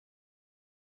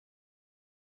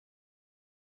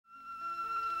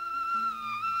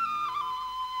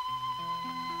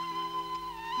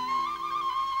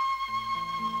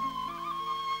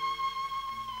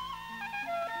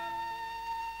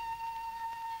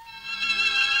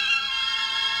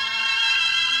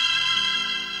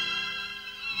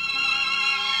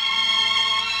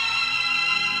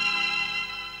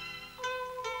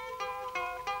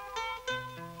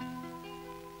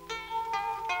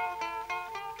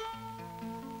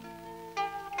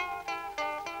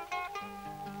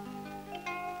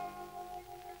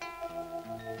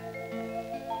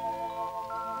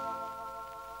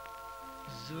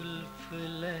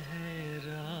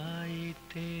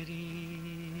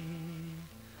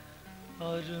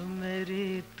और मेरी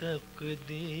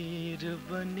तकदीर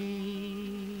बनी,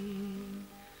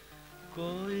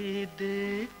 कोई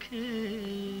देखे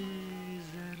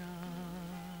जरा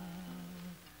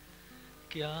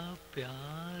क्या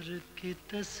प्यार की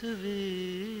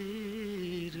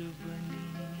तस्वीर बनी।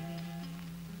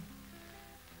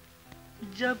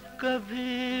 जब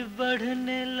कभी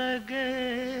बढ़ने लगे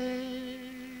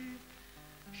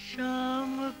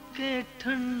शाम के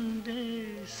ठंडे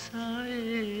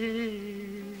साए,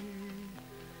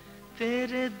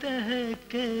 तेरे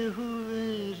दहके हुए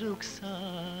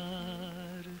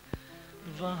रुखसार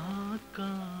वहाँ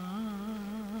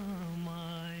काम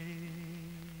आए।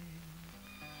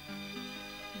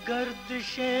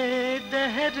 गर्दिशे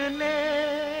दहर ने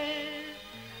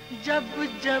जब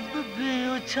जब भी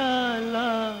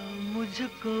उछाला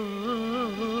मुझको,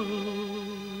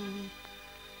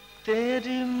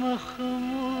 तेरी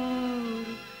मखमूर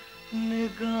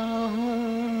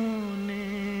निगाहों ने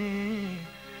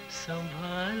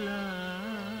संभाला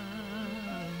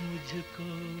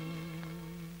मुझको।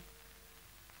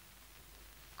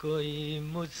 कोई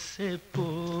मुझसे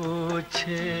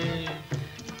पूछे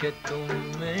कि तुम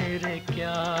मेरे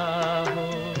क्या हो,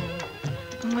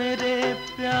 मेरे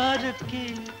प्यार की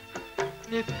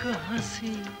एक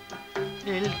हंसी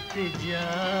इल्तिजा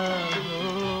हो।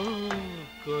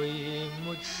 कोई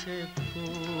मुझसे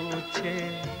पूछे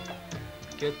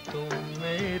कि तुम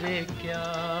मेरे क्या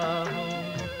हो,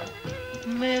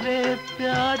 मेरे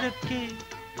प्यार की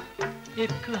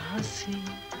एक हंसी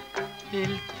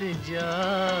इल्तिजा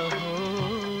हो।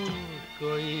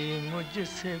 कोई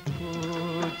मुझसे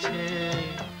पूछे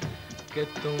कि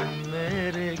तुम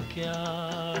मेरे क्या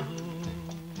हो।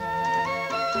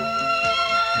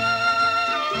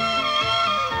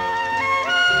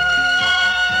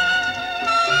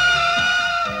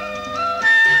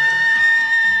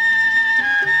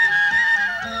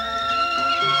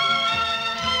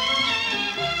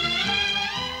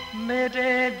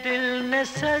 मेरे दिल ने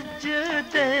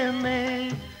सजदे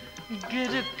में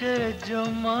गिर के जो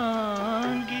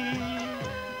मांगी,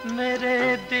 मेरे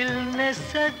दिल ने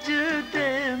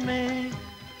सजदे में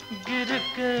गिर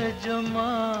के जो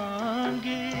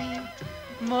मांगी,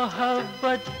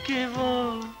 मोहब्बत की वो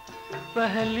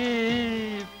पहली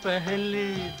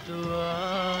पहली दुआ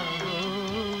हो।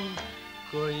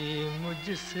 कोई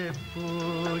मुझसे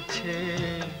पूछे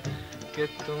कि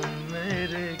तुम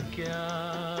मेरे क्या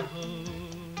हो।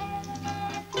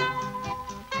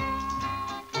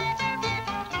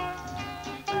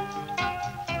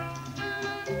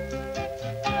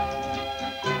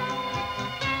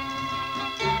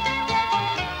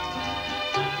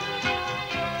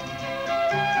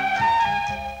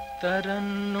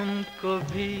 तरन्नुम को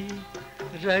भी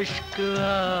रश्क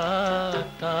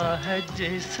आता है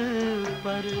जिस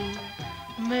पर,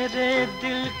 मेरे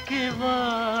दिल की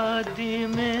वादी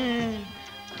में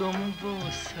तुम वो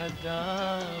सदा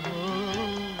हो।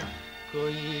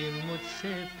 कोई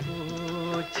मुझसे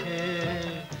पूछे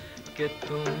कि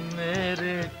तुम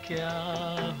मेरे क्या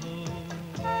हो।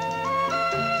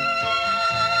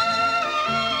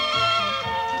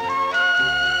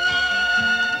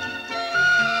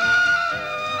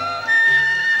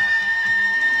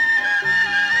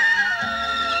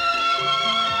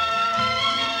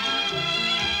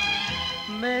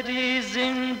 मेरी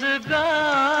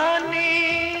जिंदगानी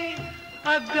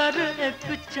अगर एक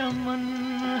चमन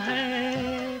है,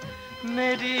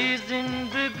 मेरी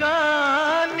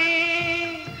जिंदगानी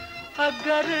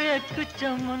अगर एक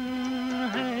चमन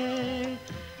है,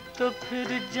 तो फिर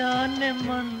जाने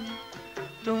मन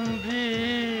तुम भी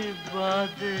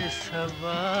बादे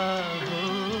सबा हो।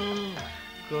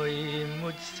 कोई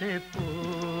मुझसे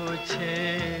पूछे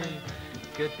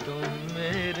कि तुम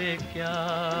मेरे क्या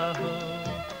हो,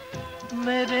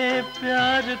 मेरे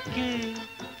प्यार की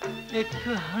एक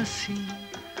हंसी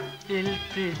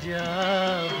इल्तिजा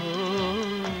हो।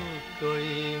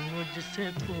 कोई मुझसे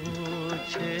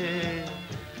पूछे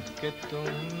कि तुम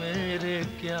मेरे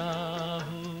क्या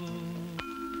हो।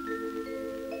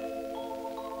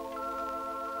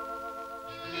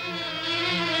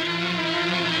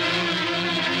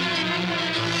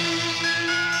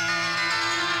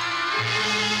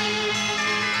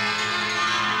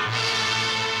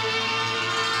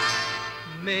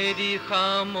 मेरी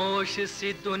खामोश सी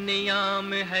दुनिया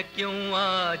में है क्यों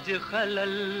आज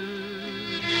खलल,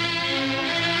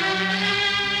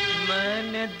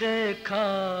 मैंने देखा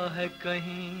है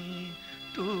कहीं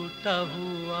टूटा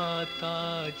हुआ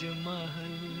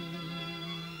ताजमहल।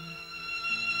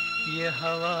 ये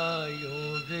हवा यूं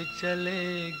भी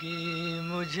चलेगी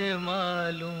मुझे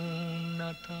मालूम न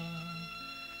था,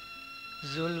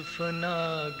 जुल्फ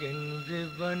नागिन भी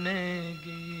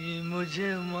बनेगी मुझे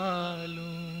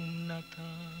मालूम न था।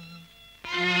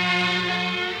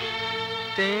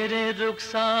 तेरे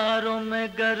रुखसारों में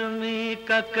गर्मी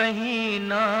का कहीं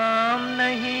नाम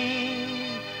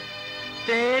नहीं,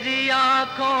 तेरी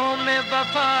आंखों में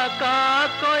वफा का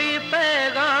कोई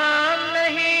पैगाम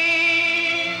नहीं।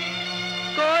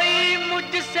 कोई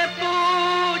मुझसे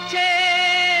पूछे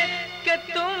कि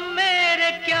तुम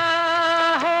मेरे क्या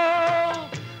हो,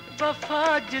 वफा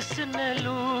जिसने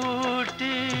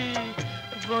लूटी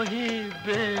वही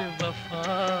बेवफा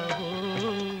हो।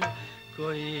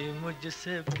 कोई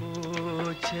मुझसे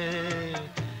पूछे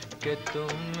कि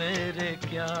तुम मेरे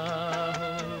क्या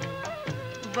हो,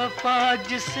 वफा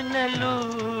जिसने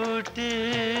लूटी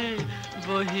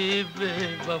वही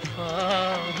बेवफा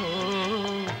हो।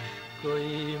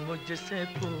 कोई मुझसे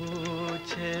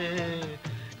पूछे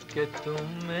कि तुम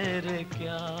मेरे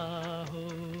क्या हो।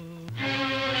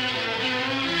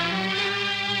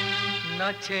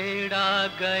 न छेड़ा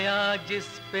गया जिस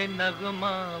पे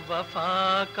नगमा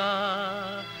वफा का,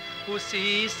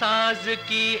 उसी साज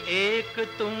की एक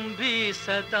तुम भी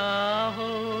सदा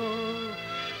हो।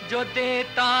 जो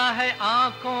देता है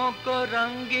आंखों को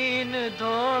रंगीन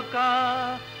धोखा,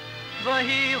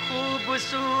 वही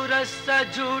खूबसूरत सा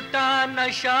झूठा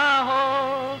नशा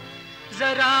हो।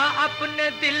 जरा अपने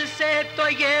दिल से तो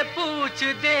ये पूछ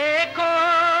देखो,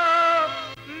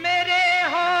 मेरे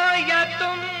हो या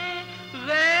तुम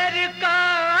गैर का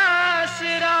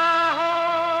आसरा हो।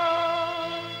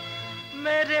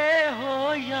 मेरे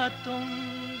हो या तुम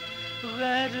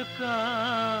गैर का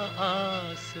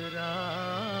आसरा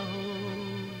हो।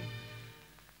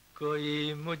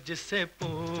 कोई मुझसे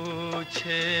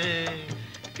पूछे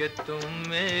कि तुम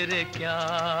मेरे क्या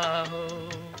हो,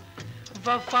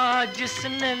 वफा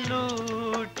जिसने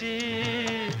लूटी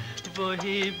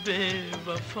वही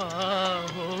बेवफा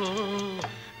हो।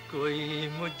 कोई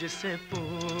मुझसे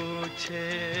पूछे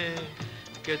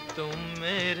कि तुम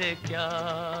मेरे क्या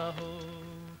हो,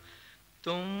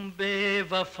 तुम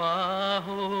बेवफा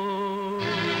हो।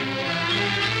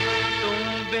 तुम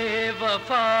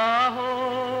बेवफा हो,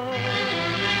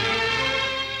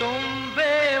 तुम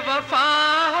बेवफा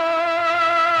हो,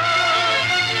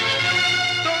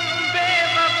 तुम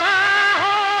बेवफा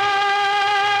हो।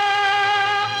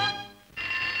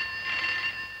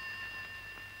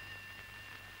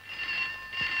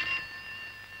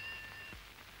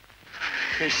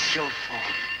 It's your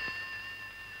fault.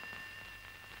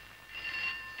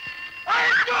 I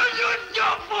told you it's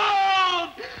your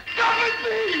fault! Come with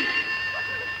me!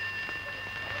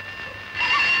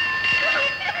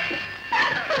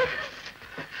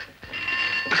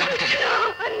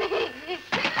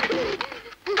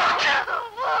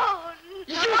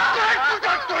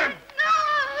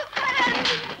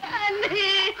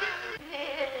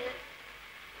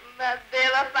 मैं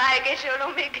बेवफाई के शोरों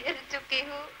में गिर चुकी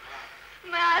हूँ।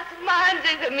 मैं आसमान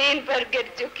से जमीन पर गिर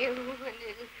चुकी हूँ।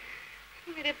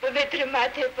 मेरे पवित्र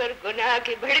माथे पर गुनाह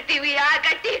की बढ़ती हुई आग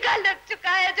का टीका लग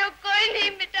चुका है, जो कोई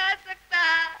नहीं मिटा सकता,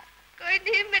 कोई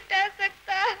नहीं मिटा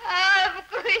सकता।